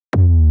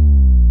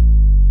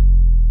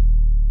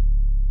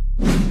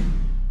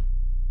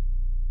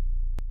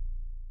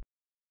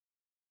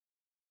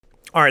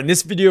All right, in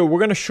this video, we're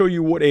going to show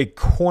you what a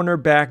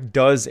cornerback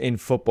does in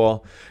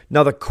football.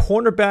 Now, the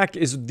cornerback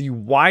is the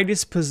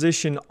widest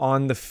position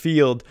on the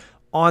field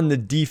on the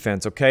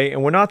defense, okay?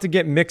 And we're not to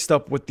get mixed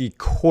up with the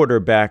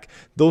quarterback.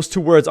 Those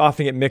two words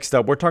often get mixed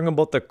up. We're talking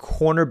about the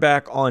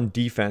cornerback on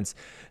defense.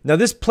 Now,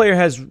 this player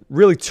has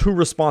really two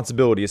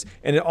responsibilities,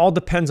 and it all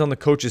depends on the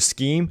coach's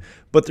scheme,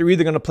 but they're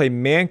either going to play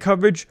man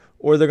coverage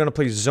or they're going to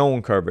play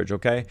zone coverage,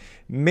 okay?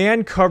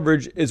 Man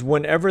coverage is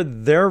whenever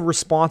they're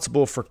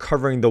responsible for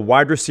covering the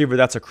wide receiver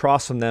that's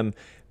across from them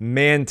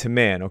man to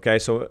man, okay?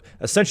 So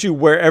essentially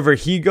wherever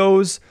he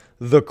goes,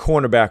 the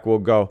cornerback will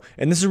go.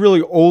 And this is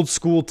really old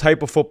school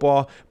type of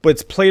football, but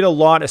it's played a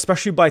lot,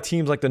 especially by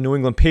teams like the New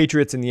England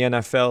Patriots in the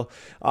NFL.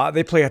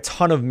 They play a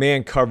ton of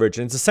man coverage.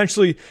 And it's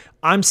essentially,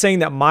 I'm saying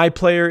that my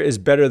player is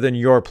better than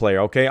your player,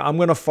 okay? I'm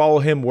going to follow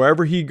him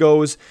wherever he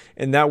goes,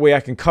 and that way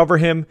I can cover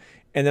him,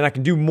 and then I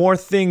can do more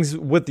things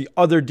with the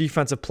other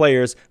defensive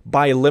players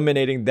by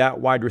eliminating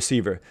that wide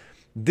receiver.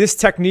 This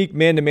technique,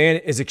 man-to-man,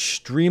 is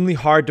extremely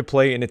hard to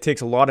play, and it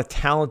takes a lot of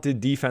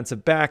talented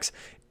defensive backs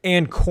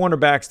and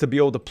cornerbacks to be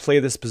able to play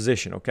this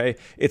position, okay?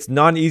 It's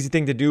not an easy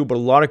thing to do, but a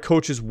lot of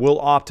coaches will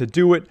opt to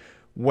do it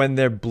when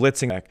they're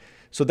blitzing back.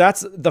 So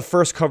that's the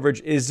first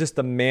coverage, is just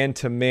the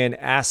man-to-man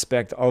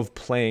aspect of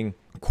playing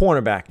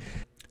cornerback.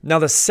 Now,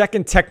 the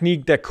second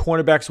technique that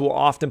cornerbacks will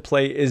often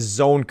play is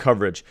zone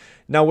coverage.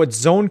 Now, what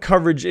zone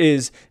coverage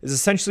is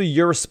essentially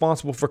you're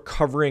responsible for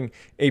covering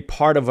a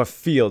part of a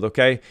field,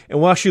 okay? And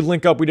we'll actually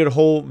link up, we did a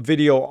whole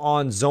video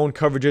on zone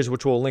coverages,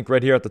 which we'll link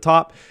right here at the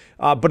top.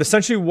 But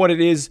essentially what it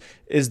is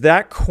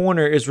that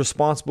corner is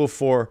responsible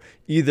for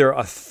either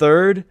a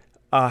third,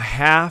 a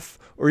half,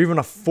 or even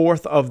a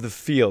fourth of the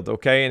field,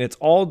 okay? And it's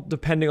all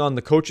depending on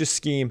the coach's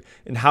scheme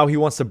and how he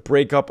wants to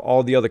break up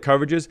all the other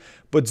coverages.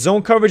 But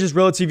zone coverage is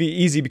relatively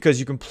easy because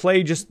you can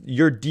play just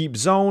your deep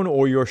zone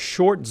or your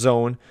short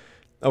zone,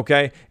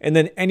 okay? And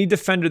then any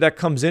defender that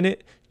comes in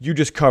it, you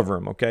just cover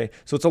him, okay?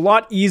 So it's a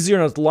lot easier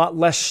and it's a lot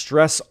less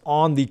stress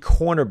on the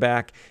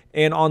cornerback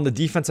and on the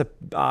defensive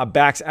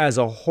backs as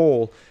a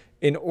whole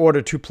in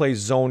order to play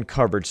zone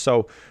coverage.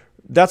 So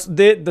that's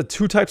the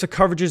two types of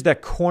coverages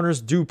that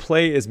corners do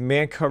play, is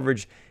man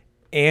coverage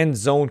and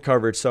zone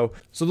coverage. So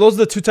those are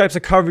the two types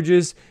of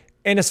coverages.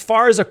 And as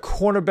far as a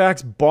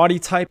cornerback's body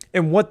type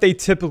and what they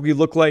typically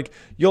look like,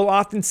 you'll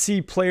often see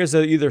players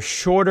that are either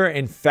shorter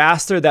and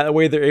faster, that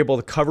way they're able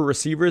to cover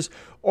receivers,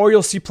 or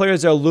you'll see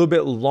players that are a little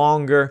bit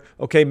longer,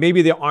 okay?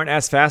 Maybe they aren't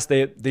as fast.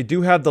 They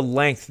do have the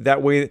length.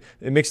 That way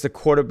it makes the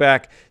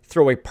quarterback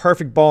throw a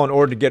perfect ball in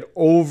order to get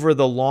over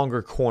the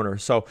longer corner.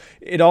 So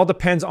it all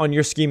depends on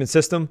your scheme and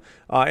system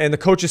and the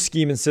coach's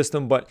scheme and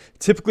system, but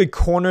typically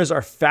corners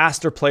are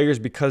faster players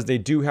because they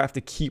do have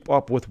to keep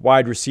up with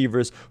wide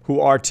receivers who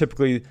are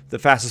typically the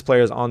fastest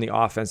players on the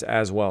offense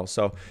as well.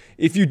 So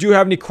if you do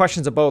have any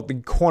questions about the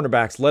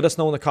cornerbacks, let us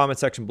know in the comment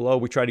section below.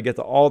 We try to get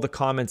to all the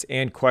comments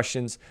and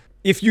questions.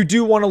 If you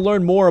do want to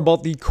learn more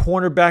about the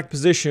cornerback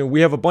position,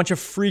 we have a bunch of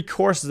free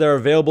courses that are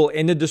available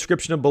in the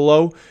description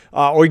below,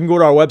 or you can go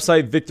to our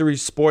website,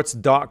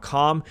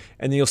 victorysports.com,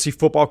 and then you'll see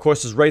football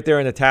courses right there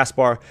in the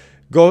taskbar.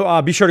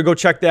 Go, be sure to go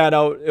check that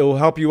out. It will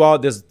help you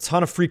out. There's a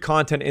ton of free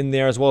content in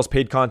there as well as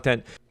paid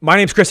content. My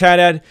name's Chris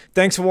Haddad.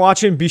 Thanks for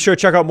watching. Be sure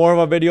to check out more of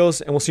our videos,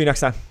 and we'll see you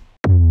next time.